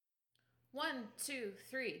One, two,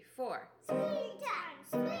 three, four. Screen time,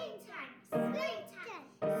 screen time, screen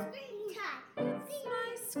time, screen time. It's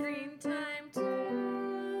my screen time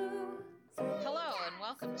too. Hello and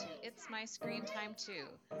welcome to It's My Screen Time Too,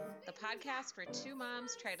 the podcast where two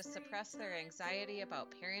moms try to suppress their anxiety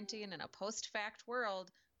about parenting in a post-fact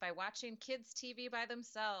world by watching kids' TV by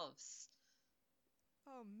themselves.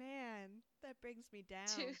 Oh man, that brings me down,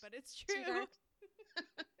 Too- but it's Too true. dark?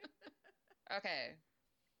 Okay.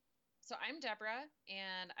 So I'm Deborah,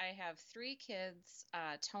 and I have three kids.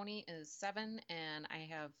 Tony is 7, and I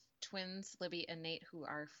have twins, Libby and Nate, who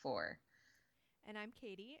are 4. And I'm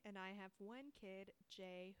Katie, and I have one kid,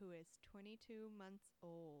 Jay, who is 22 months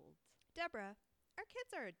old. Deborah, our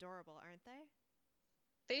kids are adorable, aren't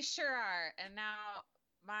they? They sure are. And now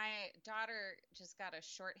my daughter just got a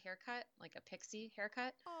short haircut, like a pixie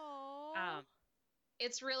haircut. Oh.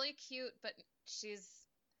 It's really cute, but she's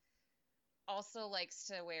also likes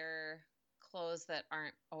to wear clothes that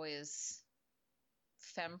aren't always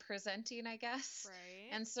femme presenting, I guess. Right.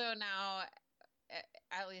 And so now,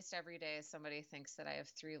 at least every day, somebody thinks that I have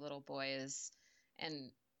 3 little boys,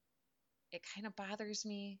 and it kind of bothers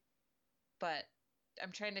me, but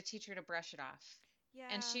I'm trying to teach her to brush it off. Yeah.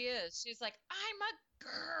 And she is. She's like, I'm a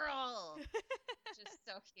girl. Just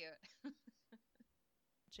so cute.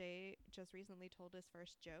 Jay just recently told his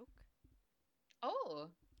first joke. Oh,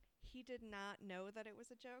 He did not know that it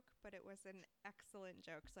was a joke, but it was an excellent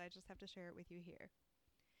joke, so I just have to share it with you here.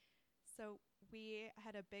 So we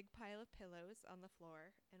had a big pile of pillows on the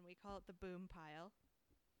floor, and we call it the boom pile.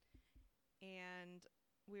 And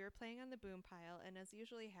we were playing on the boom pile, and as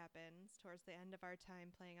usually happens, towards the end of our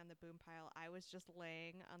time playing on the boom pile, I was just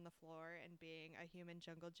laying on the floor and being a human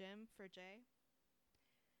jungle gym for Jay.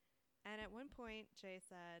 And at one point, Jay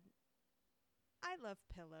said, I love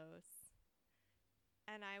pillows.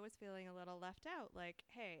 And I was feeling a little left out, like,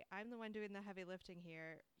 hey, I'm the one doing the heavy lifting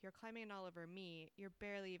here. You're climbing all over me. You're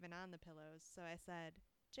barely even on the pillows. So I said,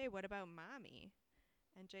 Jay, what about mommy?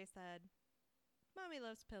 And Jay said, Mommy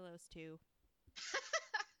loves pillows too.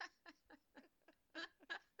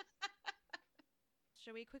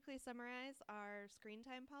 Shall we quickly summarize our screen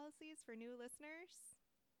time policies for new listeners?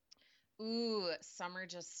 ooh, summer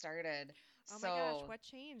just started. Oh So my gosh, what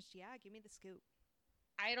changed? Yeah, give me the scoop.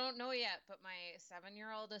 I don't know yet, but my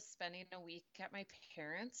 7-year-old is spending a week at my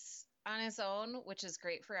parents' on his own, which is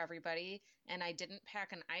great for everybody. And I didn't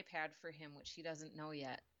pack an iPad for him, which he doesn't know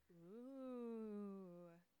yet.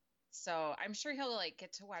 Ooh. So I'm sure he'll like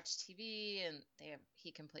get to watch TV and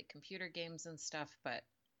he can play computer games and stuff, but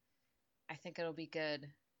I think it'll be good.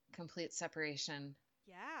 Complete separation.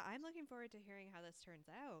 Yeah, I'm looking forward to hearing how this turns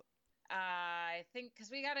out. I think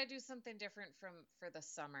because we got to do something different for the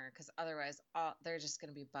summer, because otherwise they're just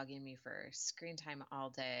going to be bugging me for screen time all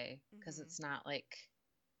day, because Mhm. it's not like,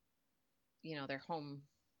 they're home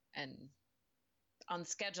and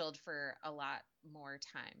unscheduled for a lot more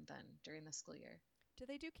time than during the school year. Do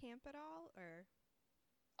they do camp at all, or?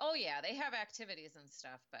 Oh yeah, they have activities and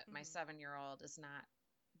stuff, but my Mhm. 7-year-old is not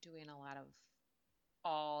doing a lot of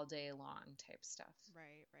all day long type stuff.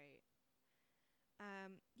 Right, right.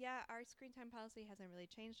 Yeah, our screen time policy hasn't really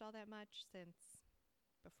changed all that much since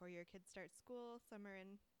before your kids start school. Summer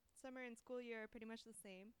and school year are pretty much the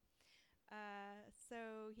same.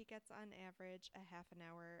 So he gets on average a half an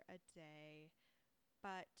hour a day.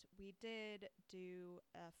 But we did do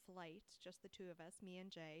a flight, just the two of us, me and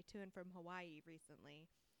Jay, to and from Hawaii recently,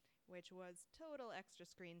 which was total extra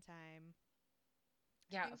screen time.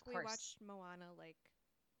 I Yeah, of think we course. watched Moana like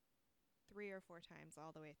 3 or 4 times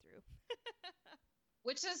all the way through.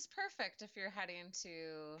 Which is perfect if you're heading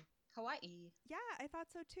to Hawaii. Yeah, I thought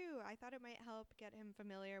so too. I thought it might help get him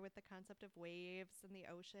familiar with the concept of waves and the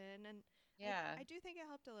ocean, and I Yeah. do think it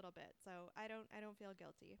helped a little bit. So I don't feel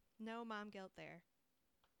guilty. No mom guilt there.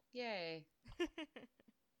 Yay. All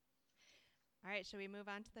right, shall we move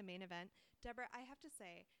on to the main event? Deborah, I have to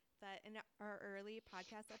say that in our early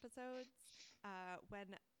podcast episodes,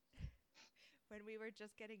 when we were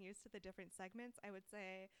just getting used to the different segments, I would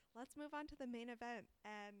say, let's move on to the main event.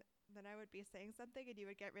 And then I would be saying something and you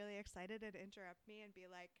would get really excited and interrupt me and be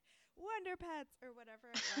like, Wonder Pets or whatever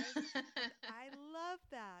it was. And I love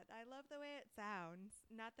that. I love the way it sounds.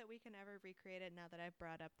 Not that we can ever recreate it now that I've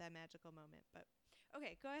brought up that magical moment. But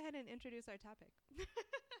okay, go ahead and introduce our topic.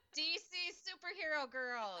 DC superhero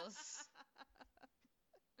girls.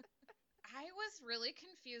 I was really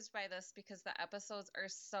confused by this because the episodes are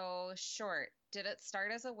so short. Did it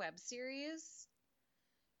start as a web series?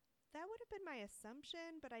 That would have been my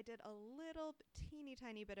assumption, but I did a little teeny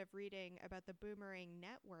tiny bit of reading about the Boomerang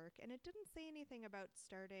Network, and it didn't say anything about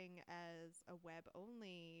starting as a web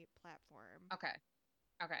only platform. Okay.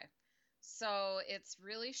 Okay. So it's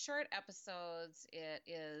really short episodes. It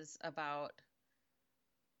is about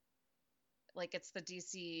like it's the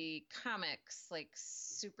DC comics, like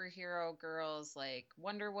superhero girls like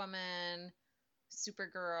Wonder Woman,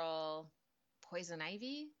 Supergirl, Poison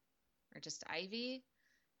Ivy, or just Ivy,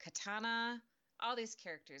 Katana, all these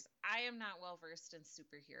characters. I am not well versed in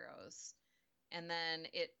superheroes. And then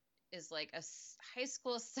it is like a high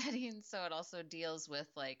school setting, so it also deals with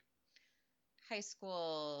like high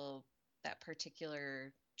school, that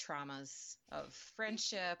particular traumas of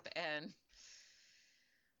friendship and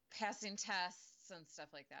passing tests and stuff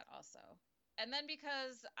like that also. And then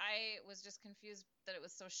because I was just confused that it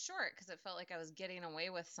was so short because it felt like I was getting away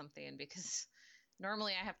with something because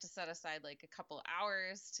normally I have to set aside like a couple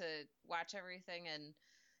hours to watch everything and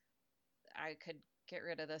I could get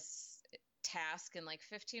rid of this task in like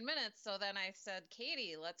 15 minutes. So then I said,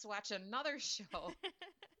 Katie, let's watch another show.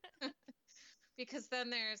 Because then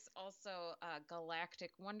there's also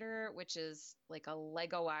Galactic Wonder, which is like a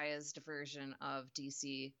Legoized version of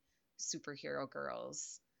DC superhero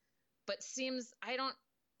girls. But seems, I don't,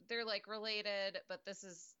 they're like related, but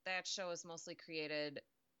that show is mostly created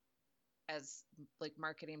as like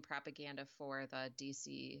marketing propaganda for the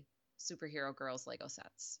DC superhero girls Lego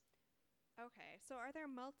sets. Okay, so are there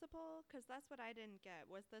multiple? Because that's what I didn't get.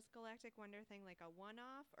 Was this Galactic Wonder thing like a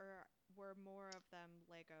one-off, or were more of them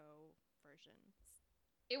Lego versions?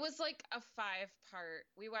 It was like a 5-part.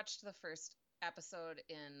 We watched the first episode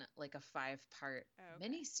in like a 5-part Oh, okay.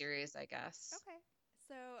 mini series, I guess. Okay.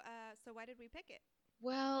 So why did we pick it?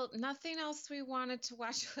 Well, nothing else we wanted to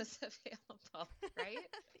watch was available, right?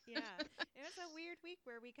 Yeah, it was a weird week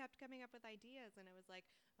where we kept coming up with ideas, and it was like,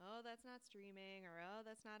 oh, that's not streaming, or oh,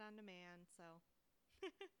 that's not on demand. So,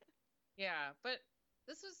 Yeah, but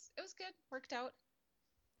it was good. Worked out.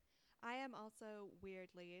 I am also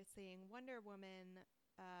weirdly seeing Wonder Woman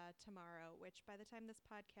tomorrow, which by the time this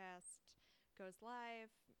podcast goes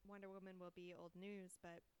live, Wonder Woman will be old news,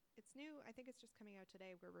 but it's new. I think it's just coming out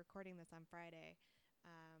today. We're recording this on Friday.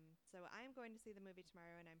 So I'm going to see the movie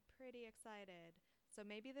tomorrow, and I'm pretty excited. So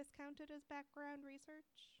maybe this counted as background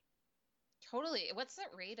research? Totally. What's it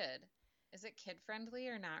rated? Is it kid friendly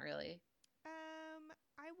or not really?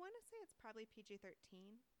 I want to say it's probably PG-13.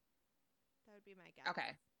 That would be my guess.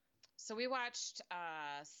 Okay. So we watched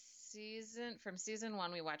season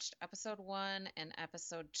 1, we watched episode 1 and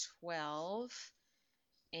episode 12.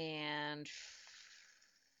 And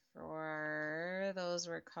for those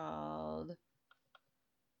were called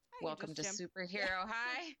Welcome to Superhero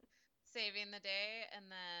High, Saving the Day, and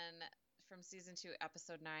then from season 2,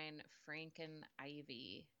 episode 9, Frank and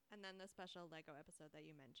Ivy. And then the special Lego episode that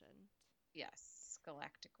you mentioned. Yes,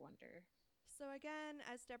 Galactic Wonder. So again,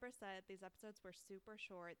 as Deborah said, these episodes were super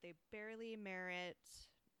short. They barely merit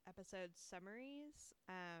episode summaries.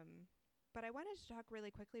 But I wanted to talk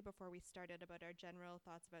really quickly before we started about our general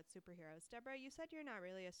thoughts about superheroes. Deborah, you said you're not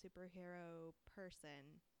really a superhero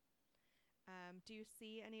person. Do you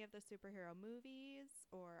see any of the superhero movies,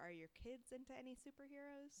 or are your kids into any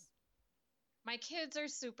superheroes? My kids are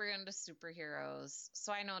super into superheroes,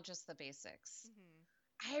 so I know just the basics.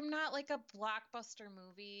 Mm-hmm. I'm not like a blockbuster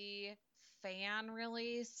movie fan,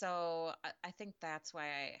 really, so I think that's why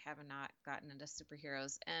I have not gotten into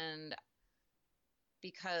superheroes. And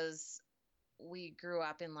because we grew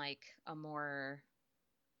up in like a more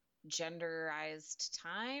genderized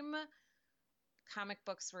time, comic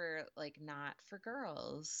books were like not for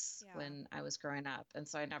girls when I was growing up, and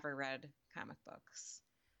so I never read comic books.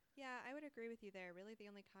 Yeah, I would agree with you there. Really,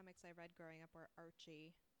 the only comics I read growing up were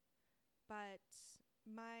Archie. But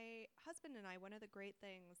my husband and I, one of the great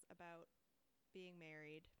things about being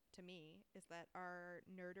married to me is that our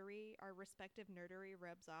respective nerdery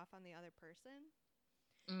rubs off on the other person.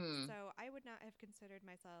 So I would not have considered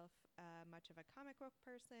myself much of a comic book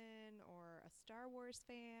person or a Star Wars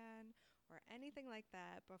fan or anything like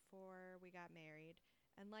that before we got married.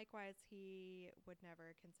 And likewise, he would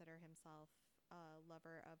never consider himself a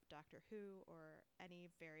lover of Doctor Who or any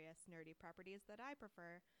various nerdy properties that I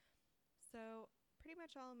prefer. So pretty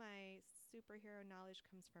much all my superhero knowledge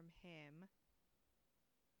comes from him.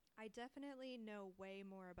 I definitely know way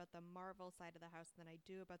more about the Marvel side of the house than I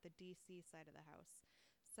do about the DC side of the house.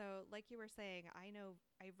 So, like you were saying, I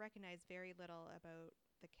recognize very little about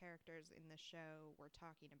the characters in the show we're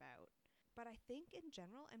talking about. But I think in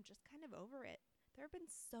general, I'm just kind of over it. There have been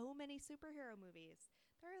so many superhero movies.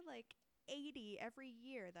 There are like 80 every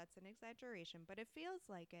year. That's an exaggeration, but it feels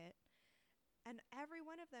like it. And every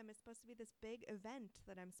one of them is supposed to be this big event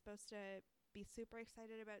that I'm supposed to be super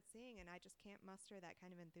excited about seeing, and I just can't muster that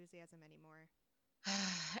kind of enthusiasm anymore.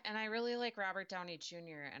 And I really like Robert Downey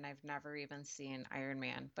Jr., and I've never even seen Iron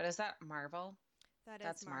Man. But is that Marvel? That is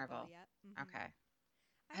That's Marvel, Marvel. yep. Okay.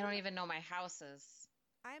 I I'm don't even know my houses,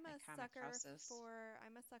 I'm my a comic sucker houses.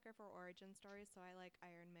 I'm a sucker for origin stories, so I like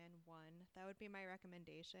Iron Man 1. That would be my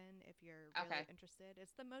recommendation if you're really Okay. interested.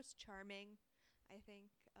 It's the most charming, I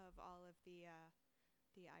think, of all of the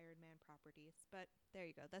Iron Man properties. But there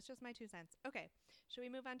you go. That's just my 2 cents. Okay. Should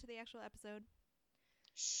we move on to the actual episode?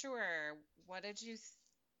 Sure. What did you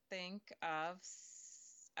think of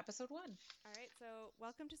episode one? All right, so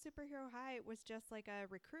Welcome to Superhero High was just like a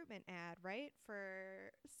recruitment ad, right?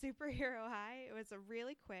 For Superhero High. It was a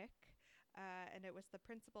really quick, and it was the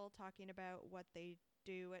principal talking about what they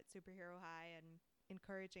do at Superhero High and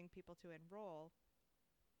encouraging people to enroll.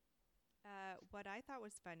 What I thought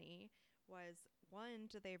was funny was one,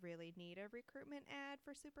 do they really need a recruitment ad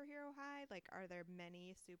for Superhero High? Like, are there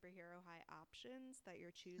many Superhero High options that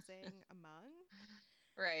you're choosing among?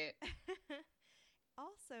 Right.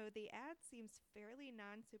 Also, the ad seems fairly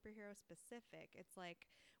non superhero specific. It's like,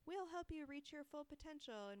 we'll help you reach your full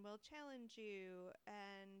potential and we'll challenge you.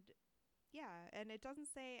 And yeah, and it doesn't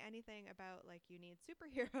say anything about like you need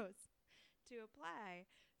superheroes to apply.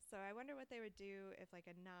 So I wonder what they would do if like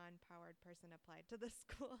a non powered person applied to the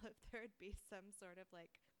school, if there would be some sort of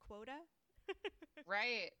like quota.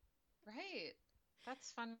 Right. Right.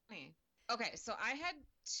 That's funny. Okay, so I had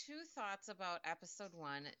two thoughts about episode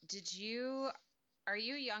one. Are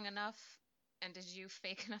you young enough and did you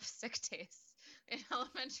fake enough sick days in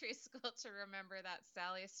elementary school to remember that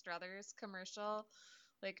Sally Struthers commercial?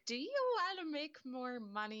 Like, do you want to make more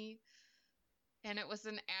money? And it was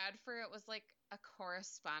an ad for, it was like a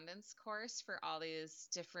correspondence course for all these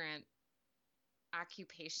different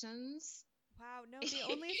occupations. Wow, no, the You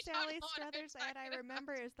only don't Sally know what I'm Struthers ad I talking about.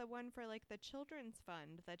 remember is the one for like the children's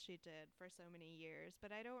fund that she did for so many years,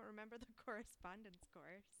 but I don't remember the correspondence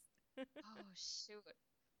course. Oh, shoot.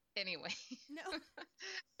 Anyway. No,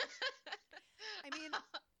 I mean,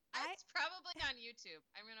 I. It's probably on YouTube.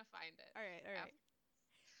 I'm gonna find it. All right, all right.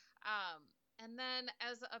 Um, and then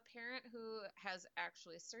as a parent who has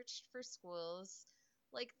actually searched for schools,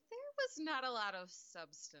 like there was not a lot of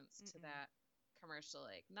substance to Mm-mm. that commercial.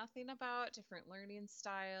 Like nothing about different learning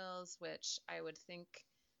styles, which I would think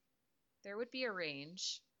there would be a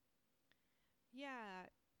range Yeah,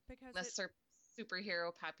 because in the it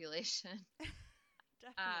superhero population.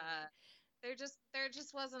 definitely. There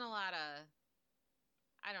just wasn't a lot of,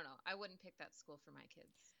 I don't know. I wouldn't pick that school for my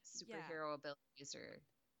kids. Yeah, Superhero abilities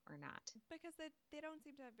or not. because they don't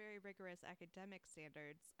seem to have very rigorous academic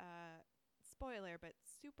standards. Spoiler, but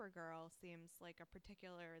Supergirl seems like a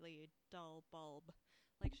particularly dull bulb.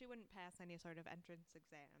 Like she wouldn't pass any sort of entrance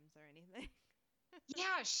exams or anything.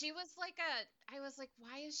 Yeah, she was like I was like,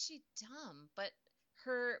 why is she dumb? But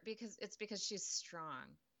because she's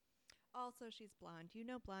strong. Also, she's blonde. You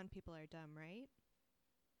know blonde people are dumb, right?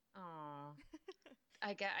 Oh,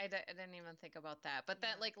 I didn't even think about that. But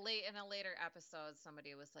that Yeah. like late in a later episode,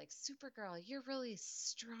 somebody was like, Supergirl, you're really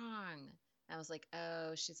strong. And I was like,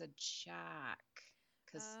 oh, she's a jock.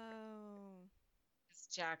 Because Oh.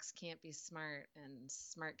 jocks can't be smart and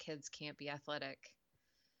smart kids can't be athletic,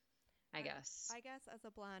 I But guess. I guess as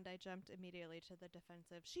a blonde, I jumped immediately to the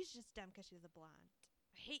defensive. She's just dumb because she's a blonde.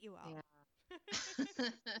 I hate you all. Yeah.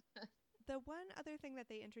 The one other thing that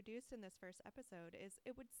they introduced in this first episode is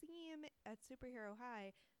it would seem at Superhero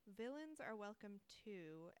High, villains are welcome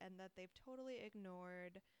too, and that they've totally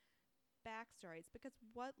ignored backstories. Because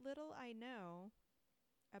what little I know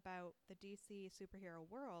about the DC superhero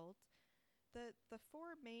world, the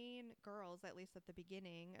four main girls, at least at the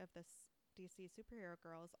beginning of this DC superhero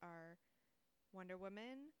girls, are Wonder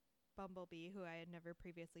Woman, Bumblebee, who I had never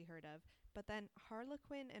previously heard of, but then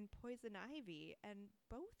Harlequin and Poison Ivy, and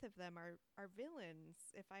both of them are villains,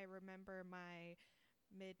 if I remember my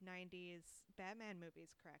mid 90s Batman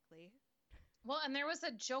movies correctly. Well, and there was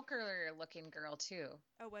a Joker looking girl too.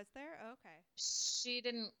 Oh, was there? Oh, okay. She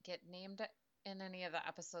didn't get named in any of the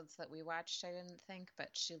episodes that we watched, I didn't think, but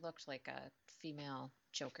she looked like a female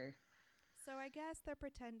Joker. So I guess they're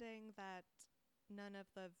pretending that none of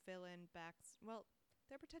the villain backs. Well,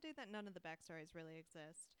 they're pretending that none of the backstories really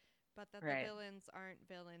exist, but that the Right. villains aren't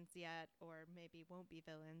villains yet, or maybe won't be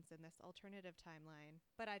villains in this alternative timeline.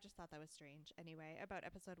 But I just thought that was strange. Anyway, about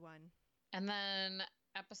episode one. And then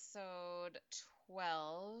episode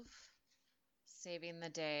 12, Saving the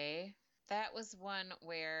Day. That was one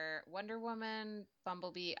where Wonder Woman,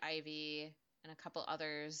 Bumblebee, Ivy, and a couple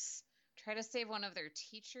others try to save one of their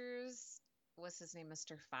teachers. Was his name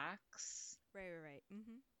Mr. Fox? Right.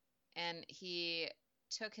 Mm-hmm. And he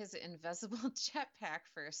took his invisible jetpack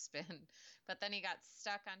for a spin, but then he got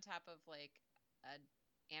stuck on top of like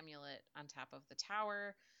a amulet on top of the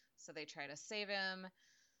tower. So they try to save him.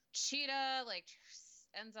 Cheetah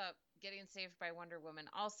ends up getting saved by Wonder Woman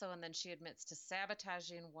also, and then she admits to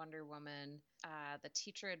sabotaging Wonder Woman. The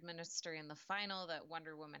teacher administering the final that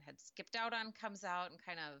Wonder Woman had skipped out on comes out and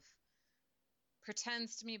kind of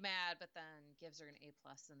pretends to be mad, but then gives her an A+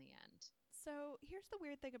 in the end. So here's the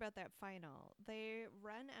weird thing about that final. They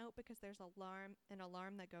run out because there's an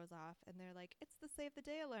alarm that goes off, and they're like, it's the save the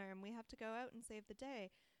day alarm. We have to go out and save the day.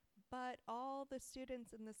 But all the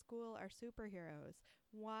students in the school are superheroes.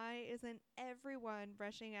 Why isn't everyone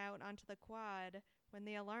rushing out onto the quad when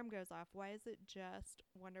the alarm goes off? Why is it just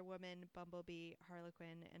Wonder Woman, Bumblebee,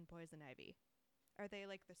 Harlequin, and Poison Ivy? Are they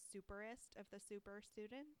like the superest of the super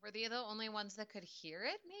students? Were they the only ones that could hear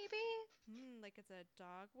it, maybe? Like it's a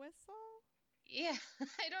dog whistle? Yeah,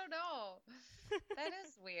 I don't know. That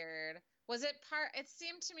is weird. Was it it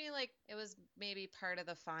seemed to me like it was maybe part of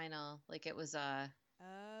the final. Like it was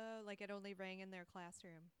Oh, like it only rang in their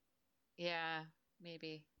classroom. yeah,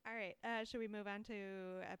 maybe. All right. Should we move on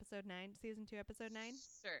to episode 9, season 2, episode 9?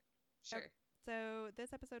 Sure. Okay. So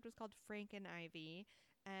this episode was called Frank and Ivy.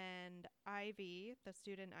 And Ivy, the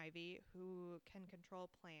student Ivy, who can control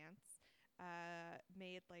plants,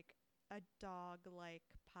 made like a dog-like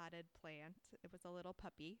potted plant. It was a little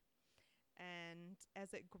puppy. And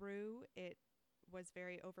as it grew, it was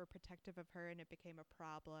very overprotective of her and it became a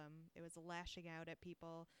problem. It was lashing out at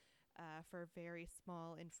people for very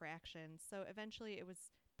small infractions. So eventually it was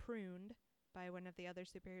pruned by one of the other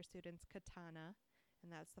superior students, Katana.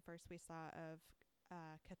 And that's the first we saw of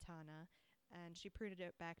Katana. And she pruned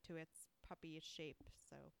it back to its puppy shape.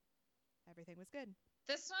 So everything was good.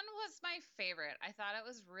 This one was my favorite. I thought it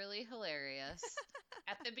was really hilarious.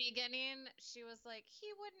 At the beginning, she was like, he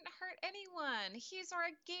wouldn't hurt anyone. He's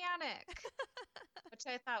organic, which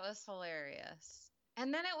I thought was hilarious.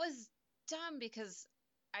 And then it was dumb because,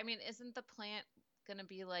 I mean, isn't the plant going to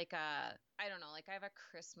be like I don't know, like I have a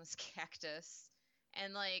Christmas cactus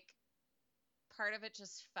and like part of it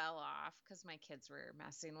just fell off because my kids were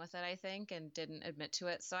messing with it, I think, and didn't admit to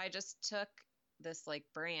it. So I just took this like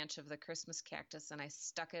branch of the Christmas cactus and I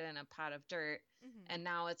stuck it in a pot of dirt, and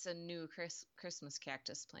now it's a new Christmas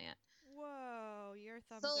cactus plant. Whoa, your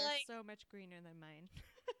thumbs are so much greener than mine.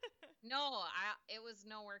 No, it was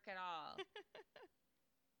no work at all.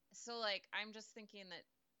 So like I'm just thinking that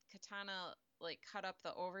Katana like cut up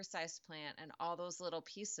the oversized plant and all those little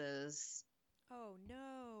pieces. Oh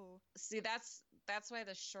no. See, that's why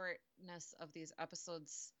the shortness of these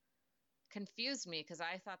episodes confused me, because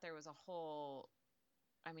I thought there was a whole,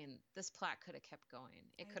 I mean, this plot could have kept going.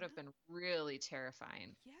 It could have been really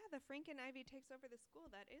terrifying. Yeah, the Frank and Ivy takes over the school.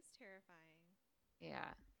 That is terrifying.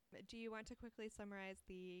 Yeah. Do you want to quickly summarize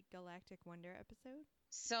the Galactic Wonder episode?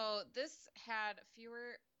 So this had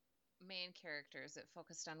fewer main characters. It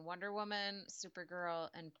focused on Wonder Woman, Supergirl,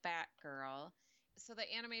 and Batgirl. So the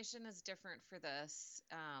animation is different for this.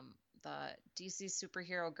 The DC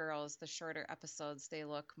superhero girls, the shorter episodes, they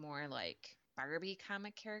look more like Barbie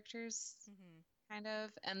comic characters, kind of.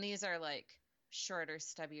 And these are like shorter,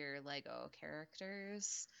 stubbier Lego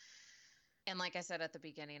characters. And like I said at the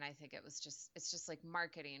beginning, I think it's just like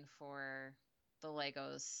marketing for the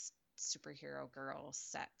Legos superhero girl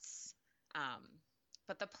sets.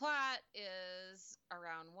 But the plot is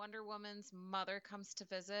around Wonder Woman's mother comes to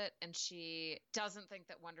visit, and she doesn't think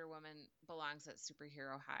that Wonder Woman belongs at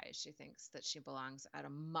Superhero High. She thinks that she belongs at a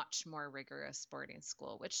much more rigorous boarding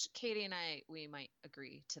school, which Katie and we might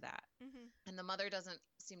agree to that. And the mother doesn't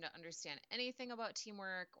seem to understand anything about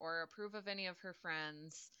teamwork or approve of any of her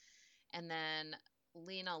friends. And then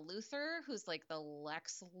Lena Luthor, who's like the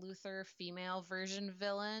Lex Luthor female version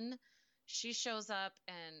villain, she shows up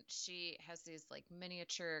and she has these like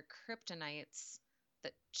miniature kryptonites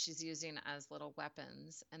that she's using as little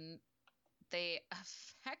weapons, and they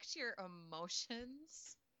affect your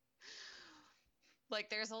emotions. Like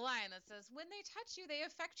there's a line that says, when they touch you, they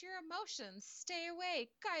affect your emotions. Stay away.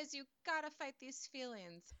 Guys, you gotta fight these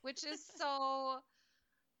feelings, which is so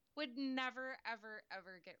would never, ever,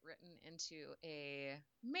 ever get written into a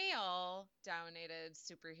male-dominated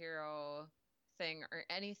superhero thing or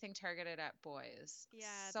anything targeted at boys. Yeah,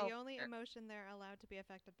 so the only emotion they're allowed to be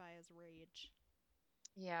affected by is rage.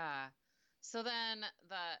 Yeah. So then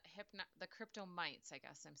the Kryptomites, I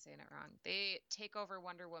guess I'm saying it wrong, they take over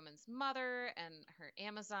Wonder Woman's mother and her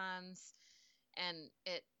Amazons, and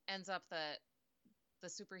it ends up that the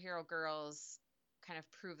superhero girls kind of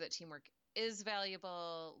prove that teamwork is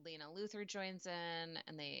valuable. Lena Luthor joins in,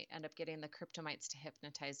 and they end up getting the Kryptomites to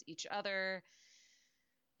hypnotize each other.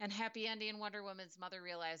 And happy ending, Wonder Woman's mother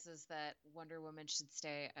realizes that Wonder Woman should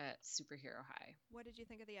stay at superhero high. What did you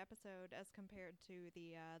think of the episode as compared to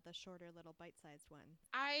the shorter little bite-sized one?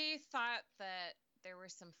 I thought that there were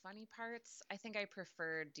some funny parts. I think I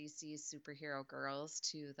preferred DC's superhero girls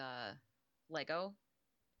to the Lego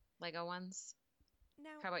ones.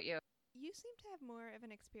 Now, How about you? you seem to have more of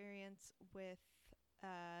an experience with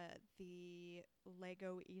the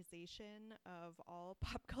Legoization of all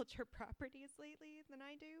pop culture properties lately than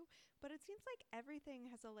I do, but it seems like everything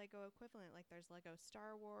has a Lego equivalent. Like there's Lego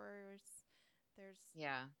Star Wars, there's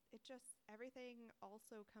Yeah. it just everything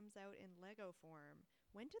also comes out in Lego form.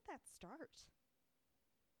 When did that start?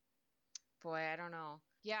 Boy, I don't know.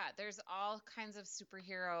 Yeah, there's all kinds of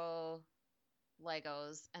superhero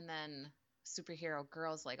Legos and then superhero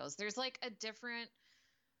girls Legos. There's like a different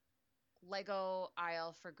Lego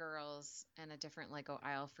aisle for girls and a different Lego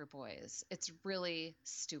aisle for boys. It's really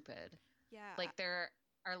stupid. Yeah, Like there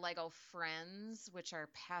are Lego Friends, which are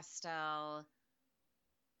pastel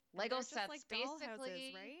and Lego they're just sets like doll basically.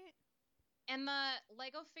 houses, right? And the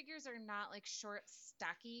Lego figures are not like short,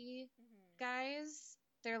 stocky Mm-hmm. guys.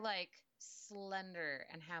 They're like slender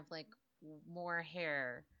and have like more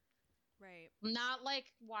hair. Right. Not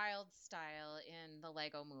like Wild Style in the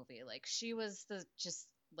Lego movie. Like she was the just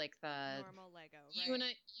like the Normal Lego, right?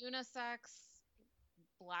 unisex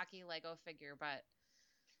blocky Lego figure, but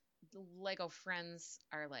the Lego Friends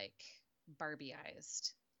are like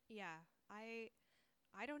Barbieized. Yeah,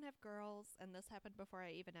 I don't have girls, and this happened before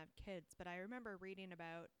I even have kids, but I remember reading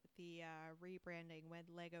about the rebranding when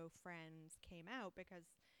Lego Friends came out because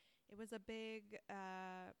it was a big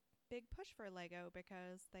push for Lego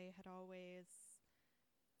because they had always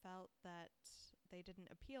felt that they didn't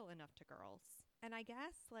appeal enough to girls. And I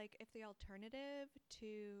guess like if the alternative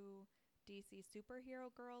to DC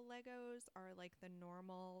superhero girl Legos are like the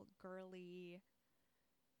normal girly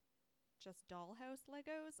just dollhouse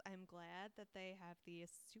Legos, I'm glad that they have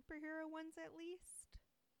these superhero ones at least.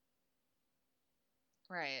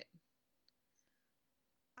 Right.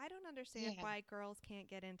 I don't understand Yeah. why girls can't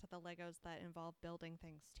get into the Legos that involve building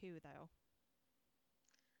things too, though.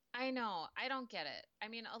 I know. I don't get it. I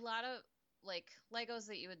mean, a lot of like Legos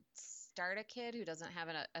that you would start a kid who doesn't have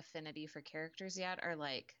an affinity for characters yet are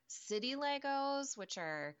like city Legos, which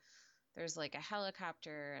are there's like a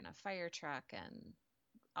helicopter and a fire truck and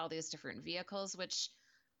all these different vehicles, which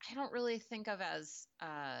I don't really think of as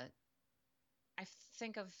I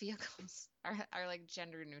think of vehicles are like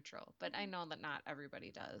gender neutral, but I Hmm. know that not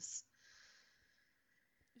everybody does.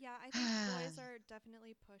 Yeah, I think boys are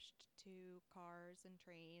definitely pushed to cars and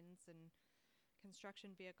trains and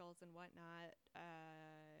construction vehicles and whatnot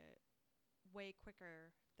way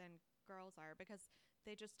quicker than girls are because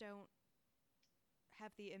they just don't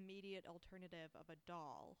have the immediate alternative of a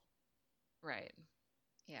doll. Right.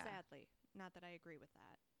 Yeah. Sadly, not that I agree with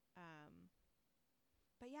that.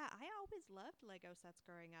 But yeah, I always loved Lego sets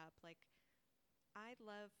growing up. Like, I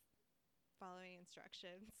love following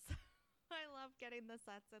instructions. I love getting the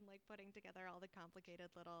sets and like putting together all the complicated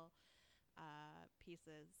little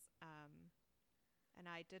pieces. And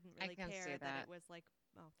I didn't I really can see care that it that. was like,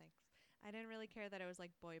 oh, thanks. I didn't really care that it was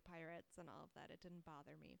like boy pirates and all of that. It didn't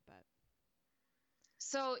bother me, but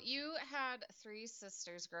So you had three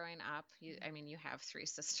sisters growing up. I mhm. mean, you have three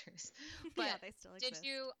sisters, Yeah, but they still did exist.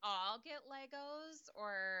 you all get Legos,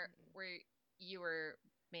 or Mm-mm. were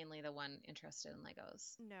mainly the one interested in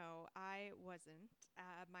Legos? No, I wasn't.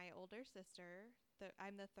 My older sister,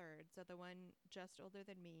 I'm the third, so the one just older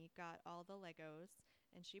than me, got all the Legos,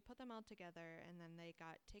 and she put them all together, and then they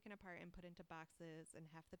got taken apart and put into boxes, and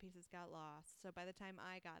half the pieces got lost. So by the time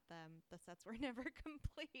I got them, the sets were never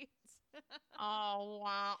complete. Oh,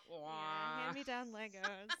 wah, Yeah, wah. hand me down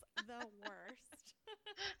Legos, the worst.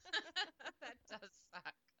 That does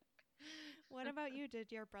suck. What about you?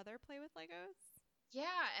 Did your brother play with Legos?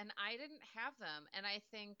 Yeah, and I didn't have them, and I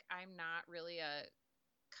think I'm not really a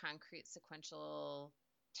concrete sequential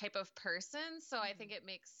type of person, so I think Hmm. it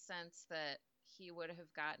makes sense that he would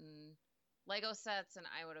have gotten Lego sets and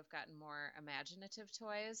I would have gotten more imaginative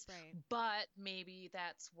toys. Right. But maybe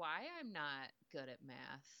that's why I'm not good at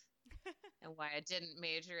math and why I didn't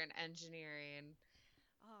major in engineering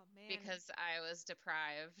Oh man. because I was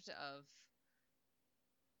deprived of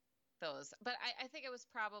those. But I think it was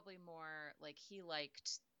probably more like he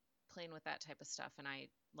liked playing with that type of stuff and I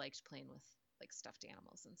liked playing with like stuffed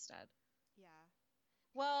animals instead. Yeah.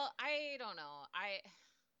 Well, I don't know. I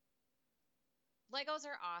Legos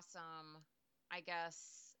are awesome. I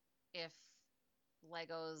guess if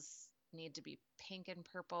Legos need to be pink and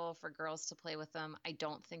purple for girls to play with them, I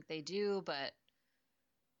don't think they do, but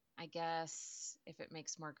I guess if it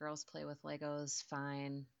makes more girls play with Legos,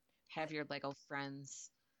 fine. Have But your Lego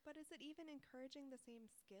friends. but is it even encouraging the same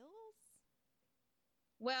skills?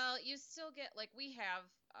 Well, you still get like we have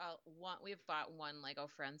we've bought one Lego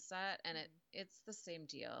friend set and Mhm. it's the same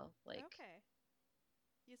deal. Like Okay.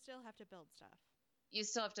 You still have to build stuff. you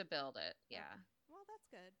still have to build it. Okay. Yeah. Well, that's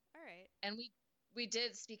good. All right. And we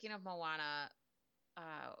did, speaking of Moana,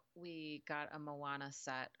 we got a Moana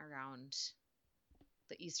set around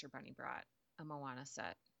the Easter Bunny brought a Moana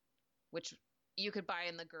set, which you could buy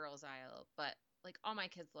in the girls aisle, but like all my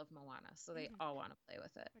kids love Moana, so they all want to play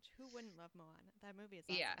with it. Which who wouldn't love Moana? That movie is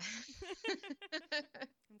Yeah. awesome.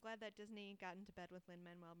 I'm glad that Disney got into bed with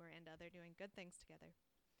Lin-Manuel Miranda. They're doing good things together.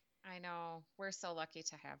 I know. We're so lucky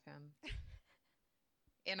to have him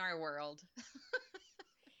in our world.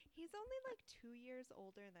 He's only like 2 years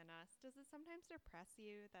older than us. Does it sometimes depress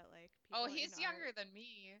you that like Oh, people he's in younger our... than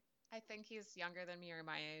me. I think he's younger than me or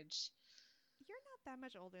my age. You're not that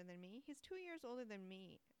much older than me. He's 2 years older than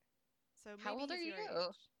me. So How maybe old are he's your you?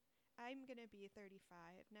 age. I'm gonna be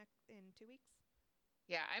 35 next in 2 weeks.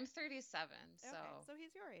 Yeah, I'm 37, so Okay, so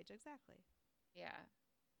he's your age exactly. yeah.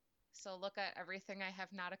 So look at everything I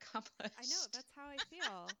have not accomplished. I know, that's how I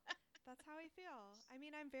feel. That's how I feel. I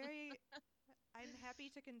mean, I'm happy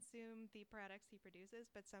to consume the products he produces,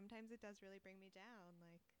 but sometimes it does really bring me down.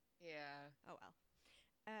 Like, Yeah. oh well.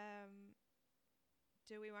 Um,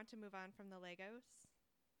 do we want to move on from the Legos?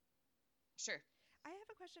 Sure. I have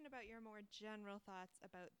a question about your more general thoughts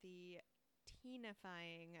about the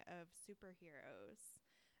teenifying of superheroes.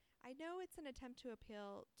 I know it's an attempt to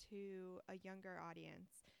appeal to a younger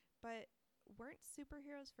audience, but weren't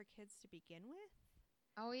superheroes for kids to begin with?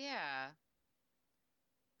 Oh yeah.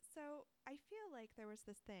 So I feel like there was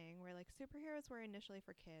this thing where like superheroes were initially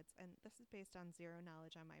for kids, and this is based on zero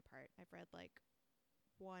knowledge on my part. I've read like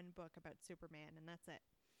one book about Superman, and that's it.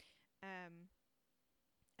 Um,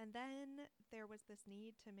 and then there was this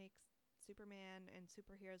need to make Superman and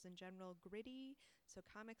superheroes in general gritty. So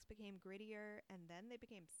comics became grittier and then they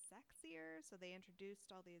became sexier. So they introduced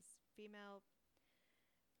all these female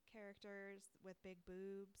characters with big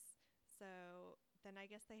boobs. So then I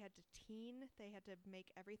guess they had to make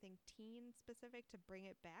everything teen specific to bring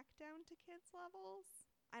it back down to kids' levels.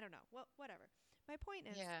 I don't know. Well, whatever. My point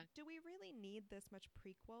is, Yeah. do we really need this much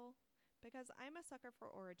prequel? Because I'm a sucker for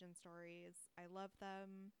origin stories. I love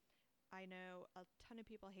them. I know a ton of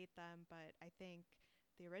people hate them, but I think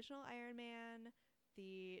the original Iron Man,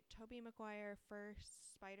 the Tobey Maguire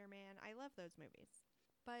first Spider-Man, I love those movies.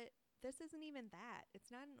 But this isn't even that.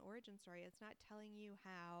 It's not an origin story. It's not telling you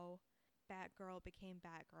how Batgirl became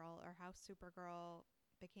Batgirl or how Supergirl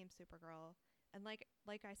became Supergirl. And like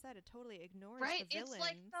I said, it totally ignores Right. the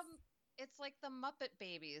villains. It's like the Muppet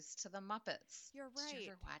Babies to the Muppets. You're Did you right.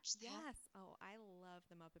 ever watch that? Yes. Oh, I love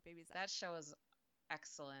the Muppet Babies. That show is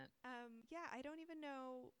excellent. Yeah, I don't even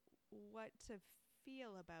know what to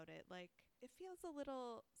feel about it. Like, it feels a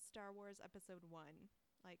little Star Wars Episode 1.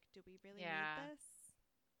 Like, do we really need Yeah. this?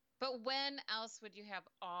 But when else would you have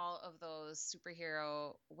all of those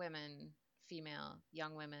superhero women, female,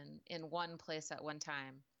 young women in one place at one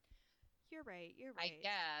time? You're right. You're I right.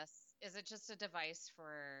 guess. Is it just a device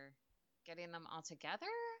for getting them all together?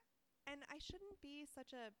 And I shouldn't be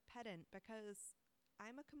such a pedant because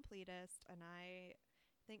I'm a completist and I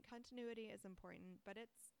think continuity is important, but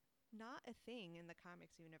it's not a thing in the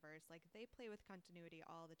comics universe. Like, they play with continuity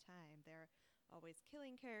all the time. They're always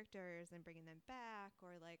killing characters and bringing them back,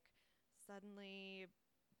 or like suddenly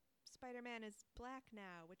Spider-Man is black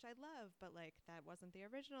now, which I love, but like that wasn't the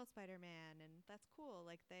original Spider-Man, and that's cool.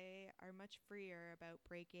 Like, they are much freer about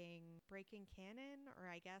breaking canon, or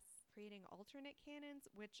I guess creating alternate canons,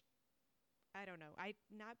 which I don't know. I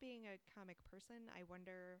not being a comic person, I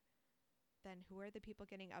wonder then who are the people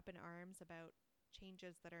getting up in arms about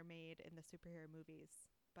changes that are made in the superhero movies?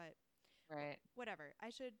 But Right. whatever. I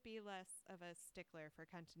should be less of a stickler for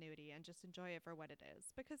continuity and just enjoy it for what it is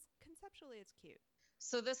because conceptually it's cute.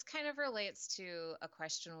 So this kind of relates to a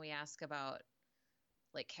question we ask about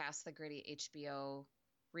like Cast the Gritty HBO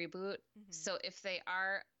reboot. Mm-hmm. So if they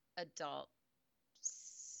are adult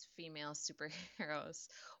female superheroes,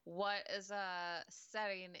 what is a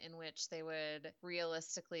setting in which they would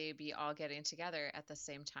realistically be all getting together at the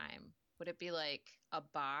same time? Would it be like a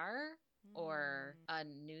bar or a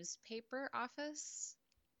newspaper office?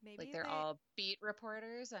 Maybe Like they're all beat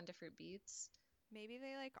reporters on different beats? Maybe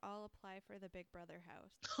they like all apply for the Big Brother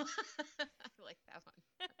house. I like that one.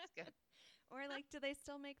 That's good. Or like, do they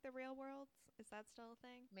still make the Real Worlds? Is that still a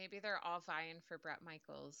thing? Maybe they're all vying for Bret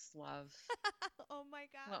Michaels' love. Oh my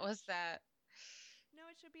god. What was that? No,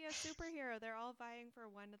 it should be a superhero. They're all vying for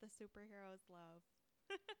one of the superheroes' love.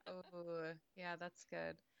 Oh, yeah, that's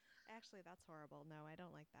good. Actually, that's horrible. No, I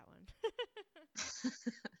don't like that one.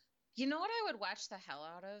 You know what I would watch the hell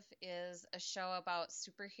out of is a show about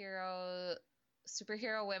superhero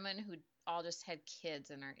women who all just had kids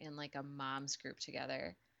and are in like a mom's group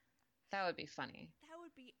together. That would be funny. That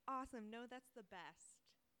would be awesome. No, that's the best.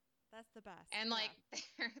 That's the best. And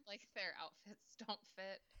Yeah. their outfits don't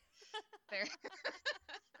fit. They're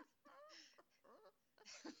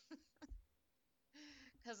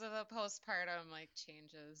because of the postpartum like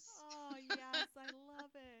changes. Oh, yes, I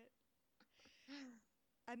love it.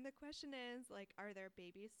 And the question is, like, are their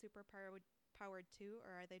babies powered too,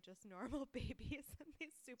 or are they just normal babies? And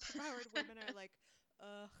these superpowered women are like,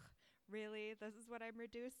 ugh, really? This is what I'm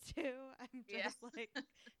reduced to? I'm Yeah. just like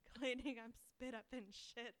cleaning up spit up and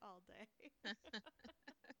shit all day.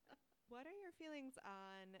 What are your feelings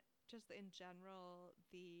on just in general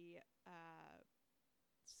the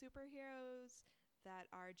superheroes that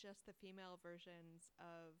are just the female versions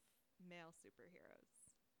of male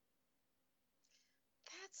superheroes?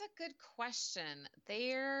 That's a good question.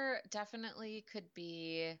 There definitely could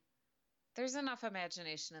be, there's enough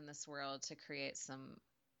imagination in this world to create some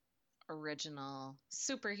original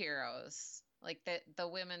superheroes. Like the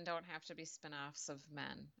women don't have to be spin-offs of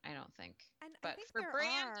men, I don't think. And I But think for there are,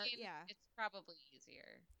 branding, yeah, it's probably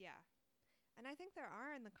easier. yeah. And I think there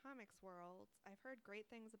are in the comics world. I've heard great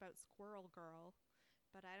things about Squirrel Girl,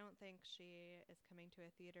 but I don't think she is coming to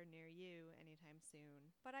a theater near you anytime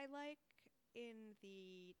soon. But I like in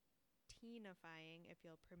the teenifying, if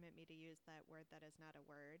you'll permit me to use that word that is not a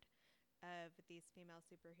word, of these female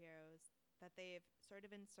superheroes that they've sort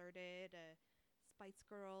of inserted a Spice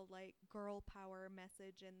Girl like girl power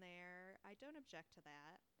message in there. I don't object to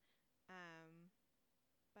that.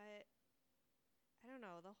 But I don't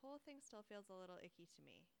know. The whole thing still feels a little icky to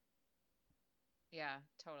me. Yeah,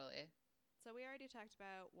 totally. So we already talked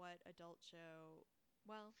about what adult show.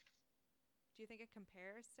 Well, do you think it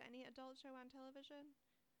compares to any adult show on television?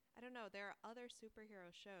 I don't know. There are other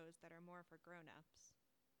superhero shows that are more for grown-ups.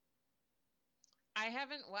 I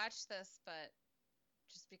haven't watched this, but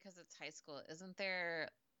just because it's high school, isn't there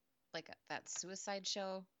like that Suicide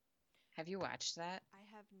Show? Have you watched that? I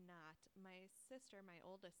have not. My sister, my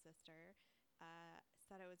oldest sister,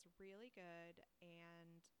 said it was really good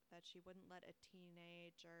and that she wouldn't let a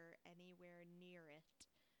teenager anywhere near it.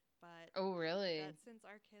 But Oh, really? that since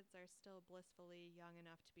our kids are still blissfully young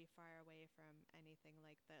enough to be far away from anything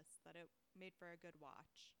like this, that it made for a good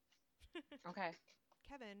watch. Okay.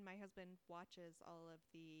 Kevin, my husband, watches all of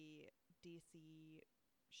the DC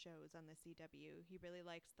shows on the CW. He really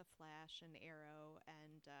likes The Flash and Arrow,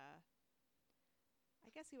 and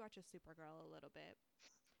I guess he watches Supergirl a little bit.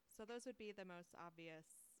 So those would be the most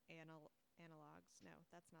obvious analogs. No,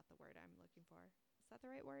 that's not the word I'm looking for. Is that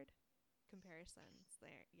the right word? Comparisons.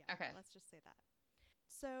 There. Yeah, Okay. let's just say that.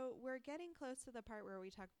 So we're getting close to the part where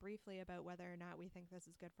we talk briefly about whether or not we think this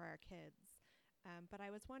is good for our kids. But I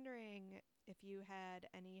was wondering if you had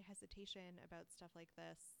any hesitation about stuff like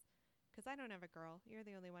this, because I don't have a girl. You're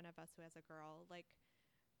the only one of us who has a girl. Like,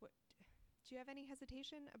 what? Do you have any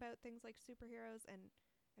hesitation about things like superheroes? And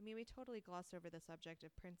I mean, we totally glossed over the subject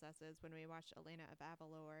of princesses when we watched Elena of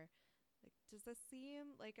Avalor. Like, does this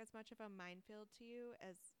seem like as much of a minefield to you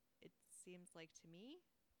as it seems like to me?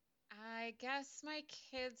 I guess my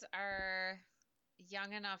kids are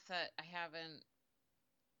young enough that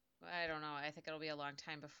I don't know. I think it'll be a long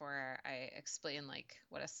time before I explain like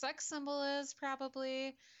what a sex symbol is,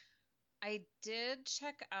 probably. I did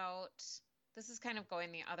check out, this is kind of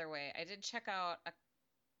going the other way. I did check out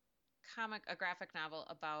a graphic novel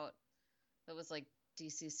about that was like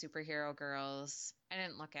DC superhero girls. I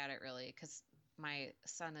didn't look at it really because my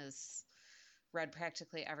son has read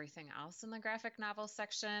practically everything else in the graphic novel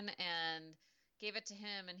section and gave it to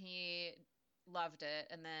him and he loved it.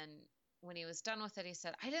 And then when he was done with it, he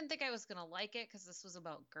said, I didn't think I was going to like it because this was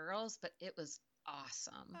about girls, but it was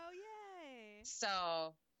awesome. Oh, yay.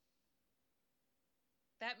 So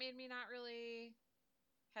that made me not really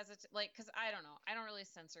hesitate, like, because I don't know. I don't really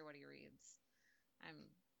censor what he reads. I'm,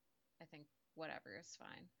 I think whatever is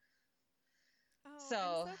fine. Oh, So,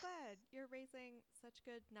 I'm so glad you're raising such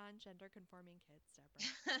good non-gender conforming kids,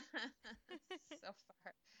 Deborah. so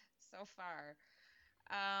far, so far.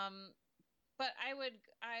 Um, but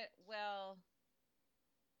well,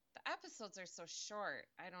 the episodes are so short.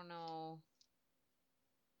 I don't know.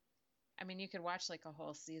 I mean, you could watch like a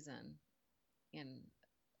whole season in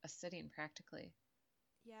a sitting practically.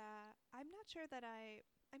 Yeah, I'm not sure that I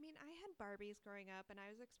mean, I had Barbies growing up and I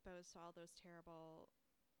was exposed to all those terrible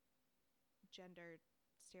gender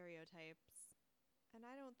stereotypes, and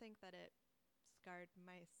I don't think that it scarred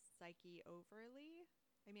my psyche overly.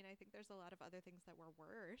 I mean, I think there's a lot of other things that were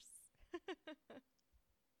worse.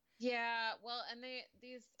 Yeah, well, and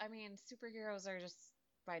superheroes are just,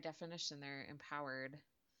 by definition, they're empowered, I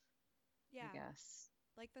Yeah, guess.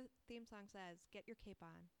 like the theme song says, get your cape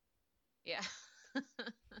on. Yeah.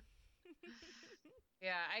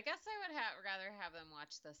 Yeah, I guess I would rather have them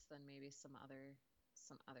watch this than maybe some other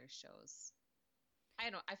shows. I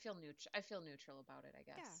feel neutral about it, I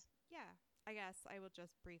Yeah, guess. yeah. I guess I will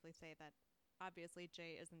just briefly say that obviously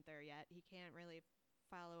Jay isn't there yet. He can't really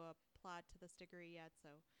follow a plot to this degree yet, so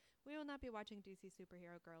we will not be watching DC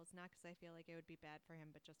Superhero Girls, not because I feel like it would be bad for him,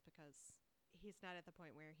 but just because he's not at the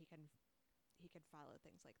point where he can follow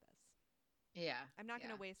things like this. Yeah. I'm not going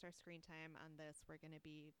Yeah. to waste our screen time on this. We're going to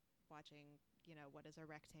be watching, what is a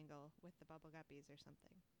rectangle with the bubble guppies or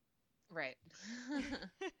something. Right.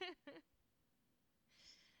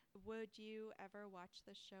 Would you ever watch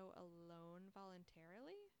the show alone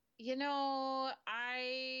voluntarily?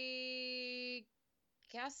 I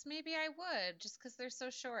guess maybe I would, just because they're so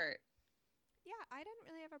short. Yeah, I didn't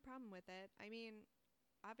really have a problem with it. I mean,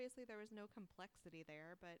 obviously there was no complexity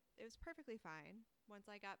there, but it was perfectly fine once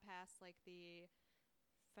I got past like the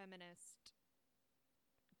feminist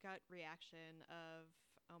gut reaction of,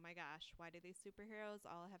 oh my gosh, why do these superheroes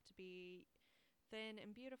all have to be thin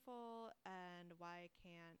and beautiful, and why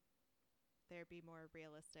can't there be more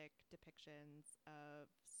realistic depictions of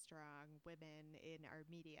strong women in our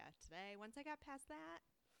media today? Once I got past that,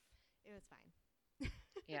 it was fine.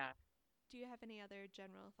 Yeah. Do you have any other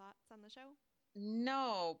general thoughts on the show?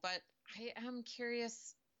 No, but I am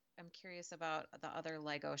curious. I'm curious about the other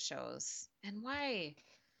Lego shows and why.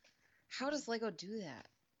 How does Lego do that?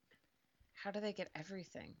 How do they get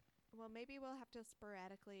everything? Well, maybe we'll have to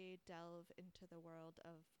sporadically delve into the world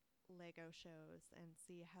of Lego shows and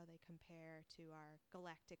see how they compare to our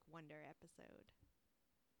Galactic Wonder episode.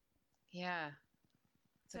 Yeah,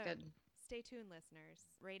 it's a So, good. stay tuned, listeners.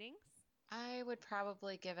 Ratings? I would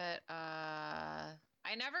probably give it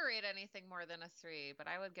I never rate anything more than a 3, but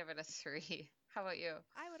I would give it a 3. How about you?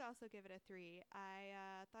 I would also give it a 3. I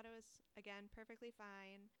thought it was, again, perfectly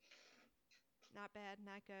fine. Not bad,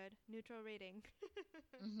 not good. Neutral rating.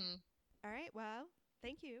 Mm-hmm. All right, well,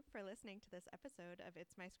 thank you for listening to this episode of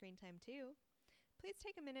It's My Screen Time Too. Please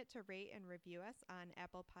take a minute to rate and review us on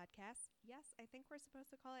Apple Podcasts. Yes, I think we're supposed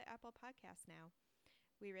to call it Apple Podcasts now.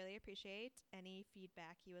 We really appreciate any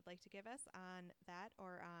feedback you would like to give us on that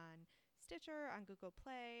or on Stitcher, on Google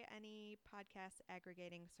Play, any podcast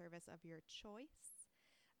aggregating service of your choice.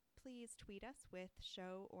 Please tweet us with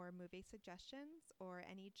show or movie suggestions or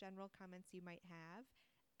any general comments you might have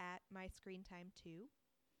at myscreentime2.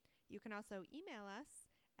 You can also email us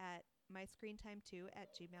at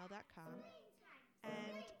myscreentime2@gmail.com.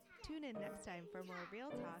 And tune in next time for more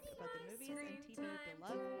real talk about the movies and TV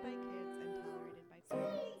beloved by kids and tolerated by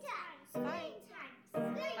parents. Bye.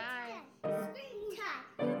 Bye. Screen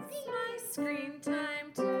time. It's my screen time.